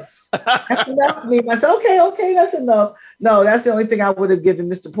him. That's enough for me. I said, okay, that's enough. No, that's the only thing I would have given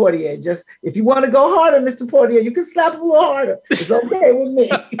Mr. Portier. Just, if you want to go harder, Mr. Portier, you can slap him a little harder. It's okay with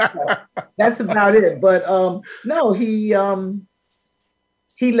me. That's about it. But no, he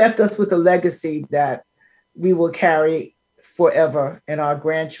left us with a legacy that we will carry forever, and our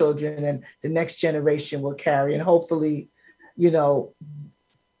grandchildren and the next generation will carry. And hopefully,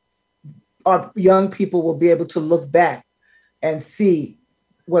 our young people will be able to look back and see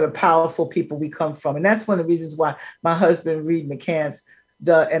what a powerful people we come from. And that's one of the reasons why my husband, Reed McCants,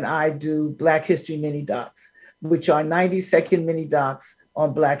 and I do Black History Mini Docs, which are 90-second mini docs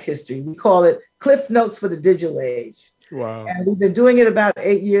on Black history. We call it Cliff Notes for the Digital Age. Wow. And we've been doing it about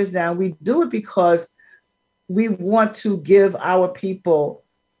 8 years now. We do it because we want to give our people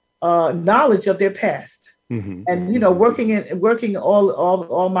knowledge of their past. Mm-hmm. And working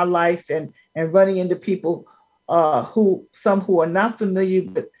all my life and running into people who are not familiar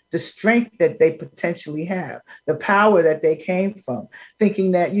with the strength that they potentially have, the power that they came from,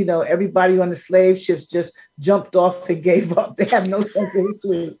 thinking that everybody on the slave ships just jumped off and gave up. They have no sense of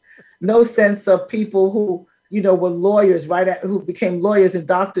history, no sense of people who were lawyers who became lawyers and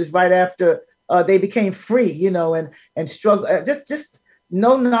doctors right after they became free, and struggle, just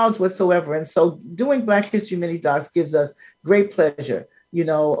no knowledge whatsoever. And so doing Black History Mini Docs gives us great pleasure.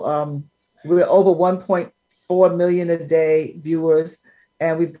 We're over 1.4 million a day viewers.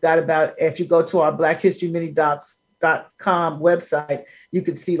 And we've got if you go to our blackhistoryMiniDocs.com website, you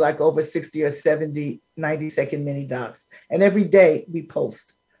can see like over 60 or 70 90-second mini docs. And every day we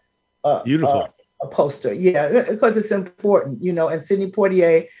post Beautiful. A poster. Yeah, because it's important, and Sidney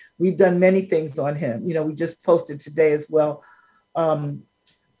Poitier, we've done many things on him. We just posted today as well.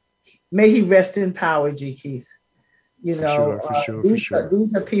 May he rest in power, G. Keith. For sure.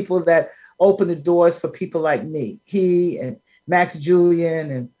 These are people that open the doors for people like me. He and Max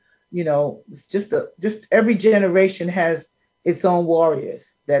Julian, and it's just every generation has its own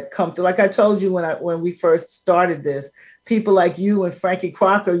warriors that come to. Like I told you when we first started this, people like you and Frankie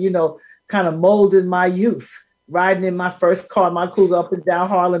Crocker, kind of molded my youth, riding in my first car, my Cougar, up and down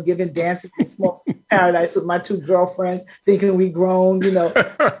Harlem, giving dances in Smoke's Paradise with my two girlfriends, thinking we grown, it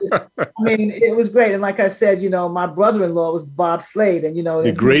was great. And like I said, my brother-in-law was Bob Slade, and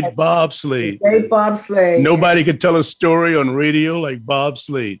the great Bob Slade. Great Bob Slade. Nobody could tell a story on radio like Bob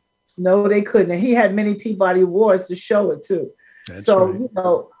Slade. No, they couldn't. And he had many Peabody Awards to show it too. That's right.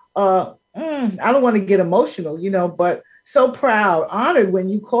 I don't want to get emotional, but so proud, honored when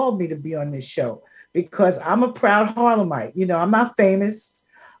you called me to be on this show, because I'm a proud Harlemite. I'm not famous.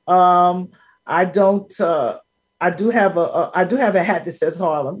 I do have a hat that says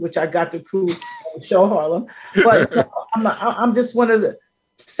Harlem, which I got the crew show Harlem, but I'm just one of the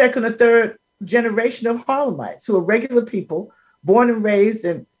second or third generation of Harlemites who are regular people, born and raised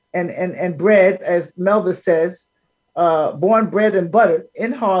and bred, as Melba says, born, bred, and buttered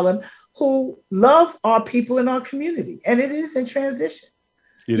in Harlem, who love our people in our community. And it is in transition.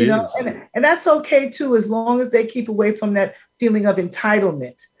 It is. And that's okay too, as long as they keep away from that feeling of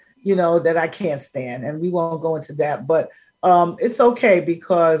entitlement, that I can't stand. And we won't go into that, but it's okay,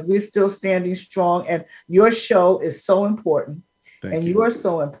 because we're still standing strong, and your show is so important. Thank you. You are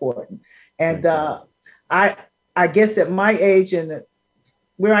so important. And I guess at my age and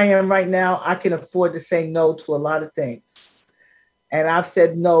where I am right now, I can afford to say no to a lot of things. And I've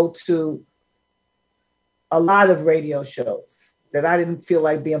said no to a lot of radio shows that I didn't feel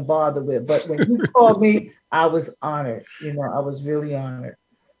like being bothered with. But when you called me, I was honored. I was really honored.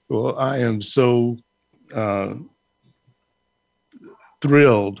 Well, I am so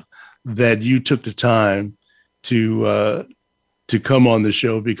thrilled that you took the time to come on the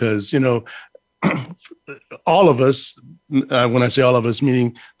show, because, all of us, when I say all of us,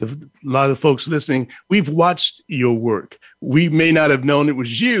 meaning a lot of the folks listening, we've watched your work. We may not have known it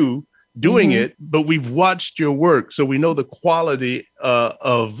was you doing it, but we've watched your work. So we know the quality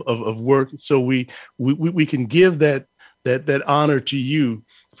of work. So we can give that honor to you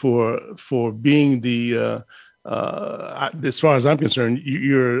for being the, as far as I'm concerned,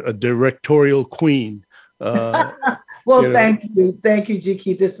 you're a directorial queen Well, thank you, G.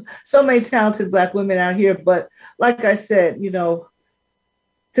 Keith. There's so many talented Black women out here, but like I said,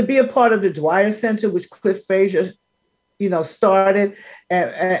 to be a part of the Dwyer Center, which Cliff Frazier, started,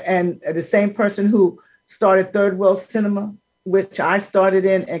 and the same person who started Third World Cinema, which I started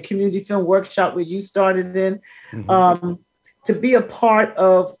in, and Community Film Workshop, where you started in, to be a part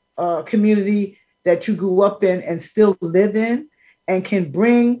of a community that you grew up in and still live in, and can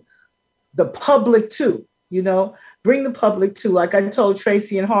bring the public to, bring the public to. Like I told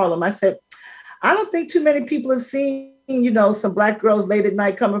Tracy in Harlem, I said, I don't think too many people have seen, some Black girls late at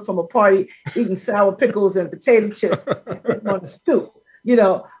night coming from a party, eating sour pickles and potato chips and sitting on the stoop.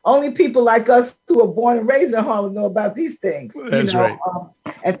 Only people like us who are born and raised in Harlem know about these things. That's right.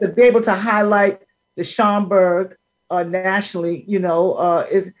 And to be able to highlight the Schomburg nationally,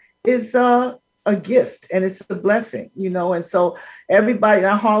 is a gift, and it's a blessing, and so everybody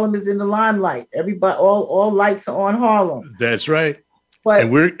now, Harlem is in the limelight. Everybody, all lights are on Harlem. That's right. But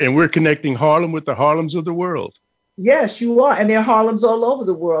we're connecting Harlem with the Harlems of the world. Yes, you are, and there are Harlems all over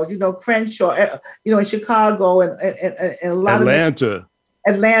the world. Crenshaw, in Chicago and a lot of Atlanta,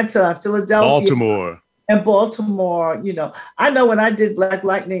 Philadelphia, Baltimore. I know when I did Black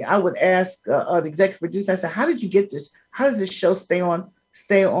Lightning, I would ask the executive producer. I said, "How did you get this? How does this show stay on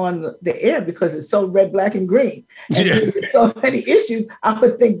the air, because it's so red, black, and green, and there's so many issues?" I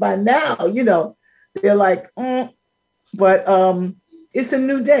would think by now, they're like, but it's a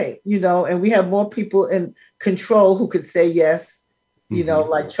new day, and we have more people in control who could say yes,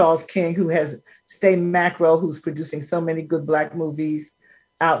 like Charles King, who has Stay Macro, who's producing so many good Black movies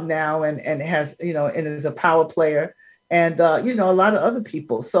out now, and has, and is a power player, and a lot of other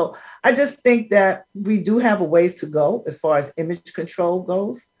people. So I just think that we do have a ways to go as far as image control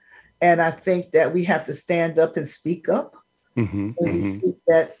goes, and I think that we have to stand up and speak up when we see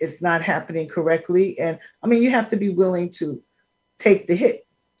that it's not happening correctly. And I mean, you have to be willing to take the hit.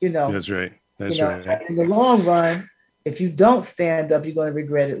 That's right. That's right. In the long run, if you don't stand up, you're going to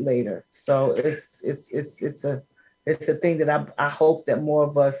regret it later. So it's a thing that I hope that more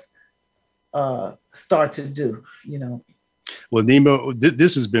of us start to do. Well, Nima,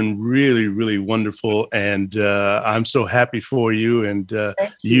 this has been really, really wonderful, and I'm so happy for you and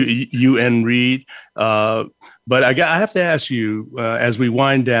you and Reed. But I have to ask you, as we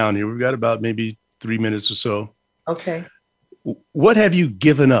wind down here, we've got about maybe 3 minutes or so. Okay. What have you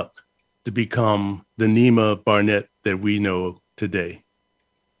given up to become the Nima Barnett that we know today?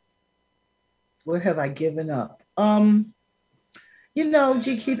 What have I given up?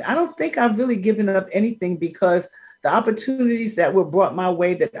 G. Keith, I don't think I've really given up anything, because the opportunities that were brought my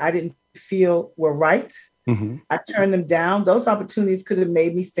way that I didn't feel were right, I turned them down. Those opportunities could have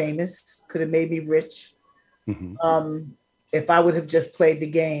made me famous, could have made me rich, if I would have just played the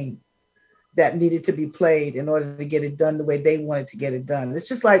game that needed to be played in order to get it done the way they wanted to get it done. It's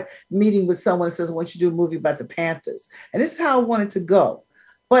just like meeting with someone that says, "I want you to do a movie about the Panthers." And this is how I wanted to go.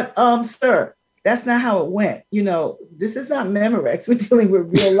 But, sir, that's not how it went. This is not Memorex. We're dealing with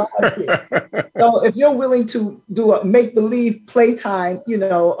real lives here. So if you're willing to do a make-believe playtime,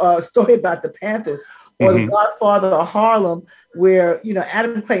 story about the Panthers, or The Godfather of Harlem, where,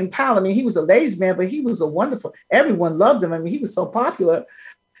 Adam Clayton Powell, I mean, he was a ladies' man, but he was everyone loved him. I mean, he was so popular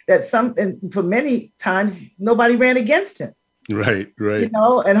that for many times, nobody ran against him. Right.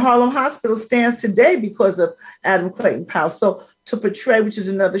 And Harlem Hospital stands today because of Adam Clayton Powell. So to portray, which is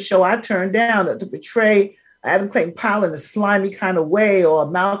another show I turned down, to portray Adam Clayton Powell in a slimy kind of way, or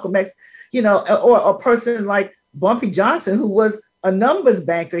Malcolm X, or a person like Bumpy Johnson, who was a numbers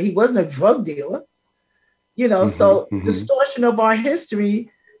banker. He wasn't a drug dealer, so distortion of our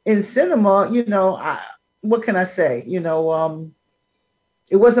history in cinema, what can I say?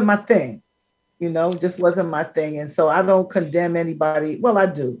 It wasn't my thing. Just wasn't my thing. And so I don't condemn anybody. Well, I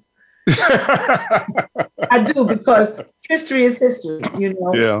do. I do, because history is history,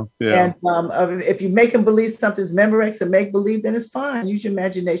 Yeah. And if you make them believe something's Memorex and make believe, then it's fine. Use your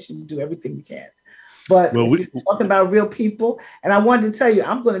imagination to do everything you can. But if you're talking about real people, and I wanted to tell you,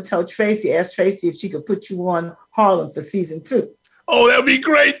 I'm going to tell Tracy, ask Tracy if she could put you on Harlem for season 2. Oh, that'd be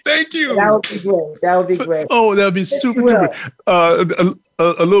great. Thank you. That would be great. Oh, that'd be super duper.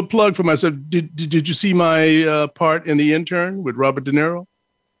 A little plug for myself. Did you see my part in The Intern with Robert De Niro?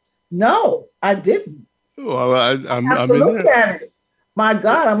 No, I didn't. Well, I'm in look there. At it. My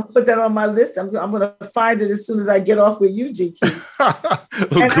God, I'm gonna put that on my list. I'm gonna find it as soon as I get off with you, GT.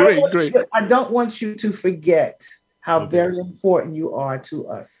 Great. I don't want you to forget how very important you are to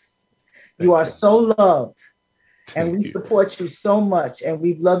us. You are so loved. And we support you so much, and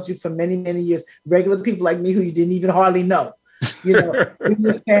we've loved you for many, many years. Regular people like me who you didn't even hardly know. You're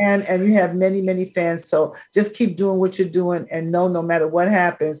a fan, and you have many, many fans. So just keep doing what you're doing, and know no matter what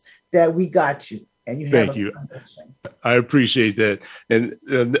happens that we got you. And you Thank you. I appreciate that. And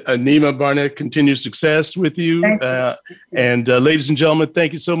Nima Barnett, continued success with you. And ladies and gentlemen,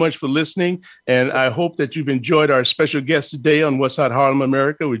 thank you so much for listening. And I hope that you've enjoyed our special guest today on What's Hot Harlem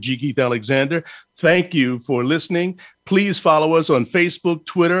America with G. Keith Alexander. Thank you for listening. Please follow us on Facebook,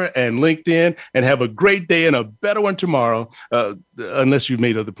 Twitter, and LinkedIn, and have a great day and a better one tomorrow, unless you've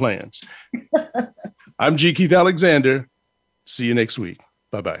made other plans. I'm G. Keith Alexander. See you next week.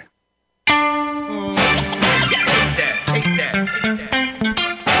 Bye-bye.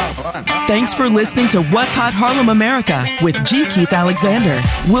 Thanks for listening to What's Hot Harlem America with G. Keith Alexander.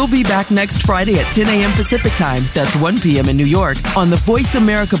 We'll be back next Friday at 10 a.m. Pacific Time, that's 1 p.m. in New York, on the Voice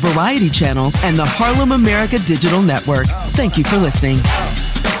America Variety Channel and the Harlem America Digital Network. Thank you for listening.